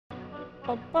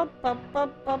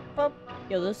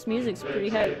Yo, this music's pretty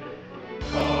heavy.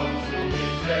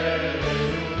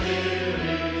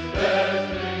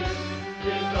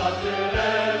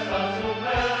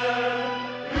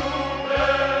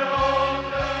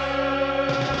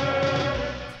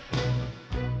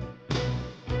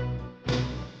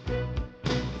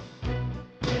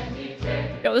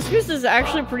 Yo, this music is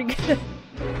actually pretty good.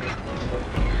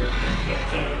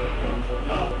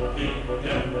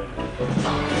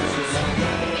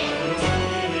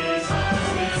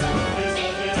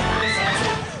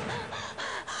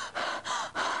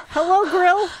 Hello,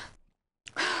 Grill.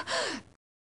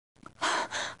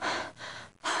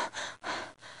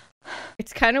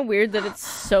 It's kind of weird that it's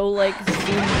so, like, zoomed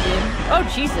in. Oh,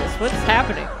 Jesus, what's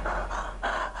happening?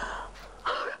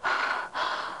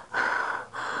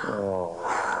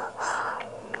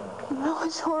 No,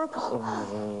 it's horrible.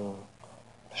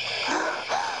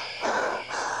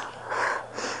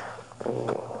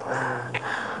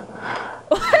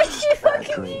 What? You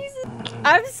fucking Jesus.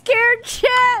 I'm scared,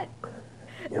 chat.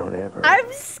 You don't ever.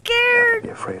 I'm scared. Be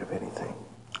afraid of anything.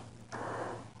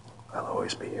 I'll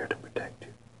always be here to protect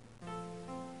you.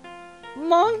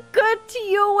 MONKA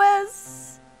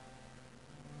TOS.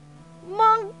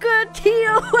 MONKA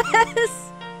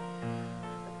TOS.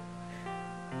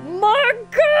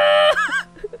 MONKA.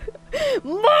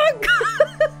 MONKA.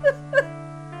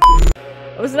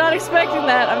 I was not expecting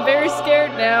that. I'm very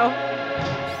scared now.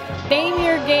 Name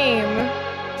your game.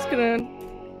 Just gonna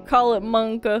call it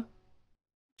MONKA.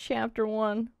 Chapter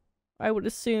 1. I would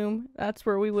assume that's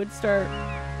where we would start.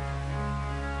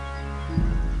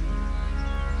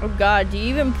 Oh god, do you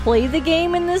even play the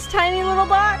game in this tiny little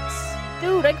box?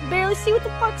 Dude, I can barely see what the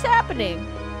fuck's happening.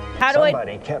 How do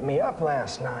Somebody kept me up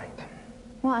last night.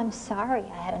 Well, I'm sorry.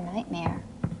 I had a nightmare.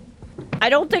 I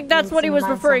don't think that's what he was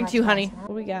referring to, honey. What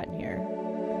do we got in here?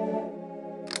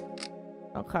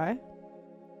 Okay.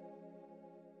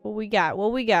 What we got?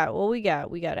 What we got? What we got?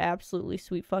 We got absolutely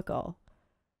sweet fuck all.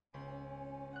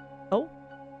 Oh.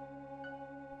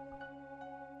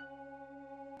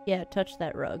 Yeah, touch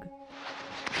that rug.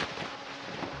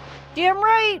 Damn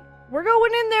right! We're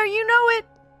going in there, you know it!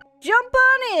 Jump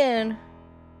on in!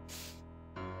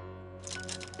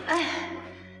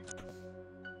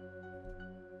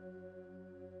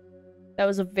 That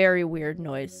was a very weird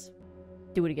noise.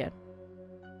 Do it again.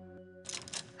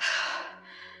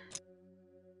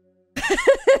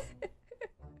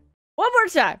 One more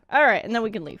time! Alright, and then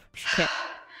we can leave. Okay.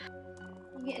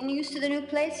 Getting used to the new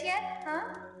place yet, huh?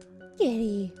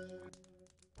 Kitty.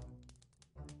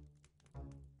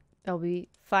 That'll be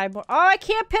 5 more. Oh, I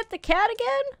can't pet the cat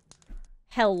again?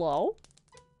 Hello?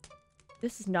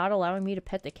 This is not allowing me to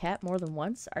pet the cat more than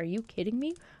once? Are you kidding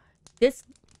me? This...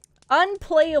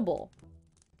 Unplayable.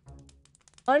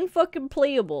 Unfucking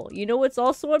playable. You know what's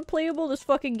also unplayable? This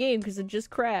fucking game, because it just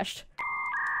crashed.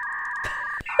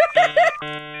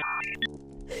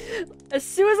 As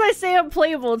soon as I say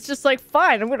unplayable, it's just like,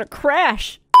 fine, I'm gonna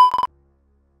crash.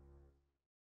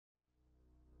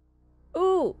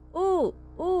 Ooh, ooh,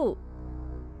 ooh.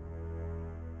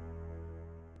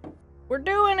 We're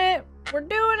doing it. We're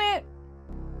doing it.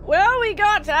 Well, we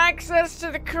got access to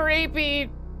the creepy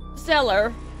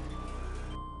cellar.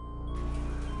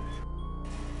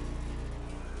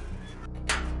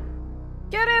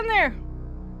 Get in there.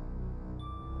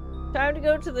 Time to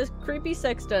go to this creepy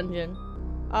sex dungeon.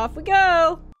 Off we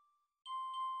go.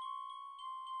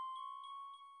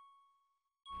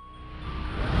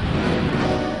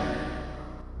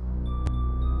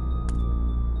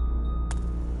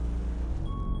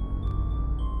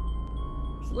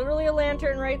 There's literally a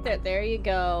lantern right there. There you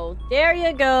go. There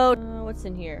you go. What's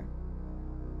in here?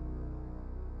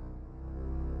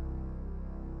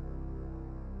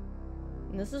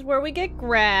 And this is where we get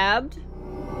grabbed.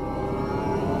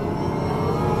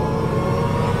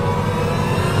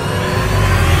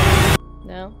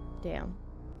 No? Damn.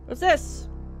 What's this?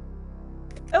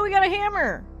 Oh, we got a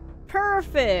hammer!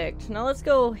 Perfect! Now let's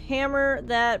go hammer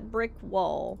that brick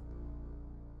wall.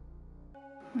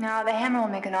 No, the hammer will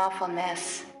make an awful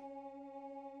mess.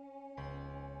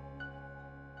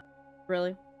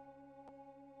 Really?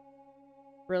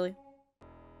 Really?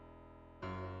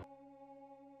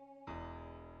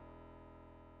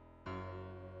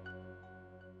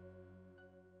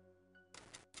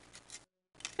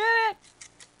 Get it!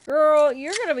 Girl,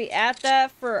 you're gonna be at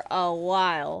that for a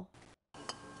while.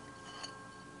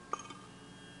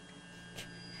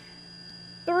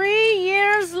 3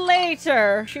 years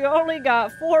later, she only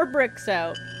got 4 bricks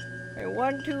out. Okay,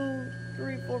 1, 2,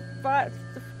 3, 4, 5,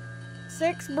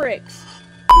 6 bricks.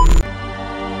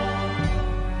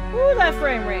 Ooh, that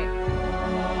frame rate.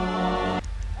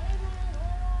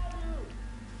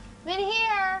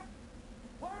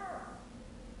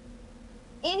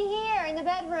 In here, in the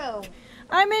bedroom.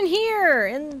 I'm in here,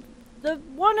 in the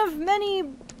one of many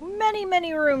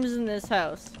rooms in this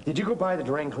house. Did you go buy the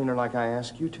drain cleaner like I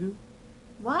asked you to?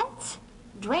 What?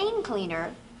 Drain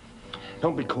cleaner?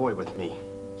 Don't be coy with me.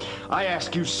 I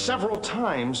asked you several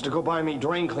times to go buy me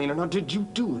drain cleaner. Now, did you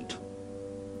do it?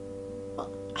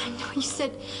 Well, I know you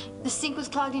said the sink was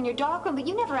clogged in your darkroom, but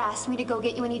you never asked me to go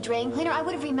get you any drain cleaner. I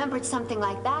would have remembered something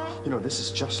like that. You know, this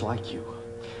is just like you.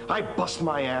 I bust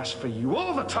my ass for you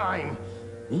all the time.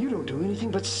 And you don't do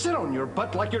anything but sit on your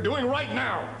butt like you're doing right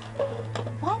now.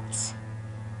 What?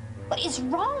 What is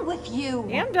wrong with you?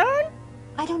 Yeah, I'm done.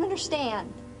 I don't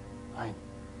understand.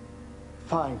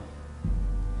 Fine.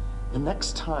 The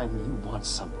next time you want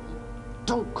something,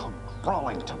 don't come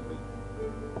crawling to me.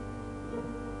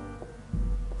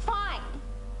 Fine.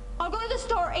 I'll go to the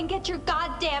store and get your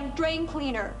goddamn drain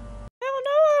cleaner. Hell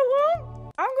no, I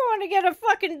won't. I'm going to get a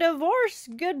fucking divorce.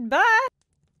 Goodbye.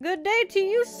 Good day to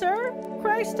you, sir.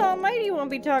 Christ almighty, you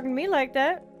won't be talking to me like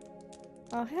that.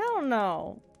 Oh, hell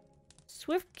no.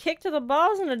 Swift kick to the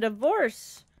balls and a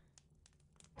divorce.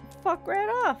 Fuck right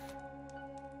off.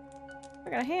 I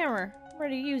got a hammer. I'm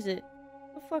ready to use it.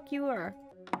 The fuck you are?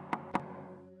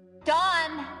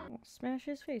 Done. I'll smash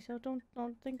his face. Oh, don't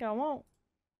think I won't.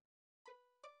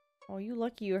 Oh, you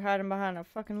lucky you're hiding behind a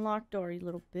fucking locked door, you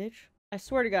little bitch. I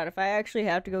swear to God, if I actually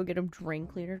have to go get a drain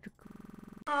cleaner to...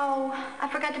 Oh, I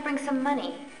forgot to bring some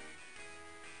money.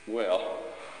 Well,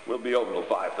 we'll be open till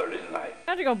 5:30 tonight.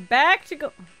 I have to go back to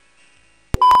go...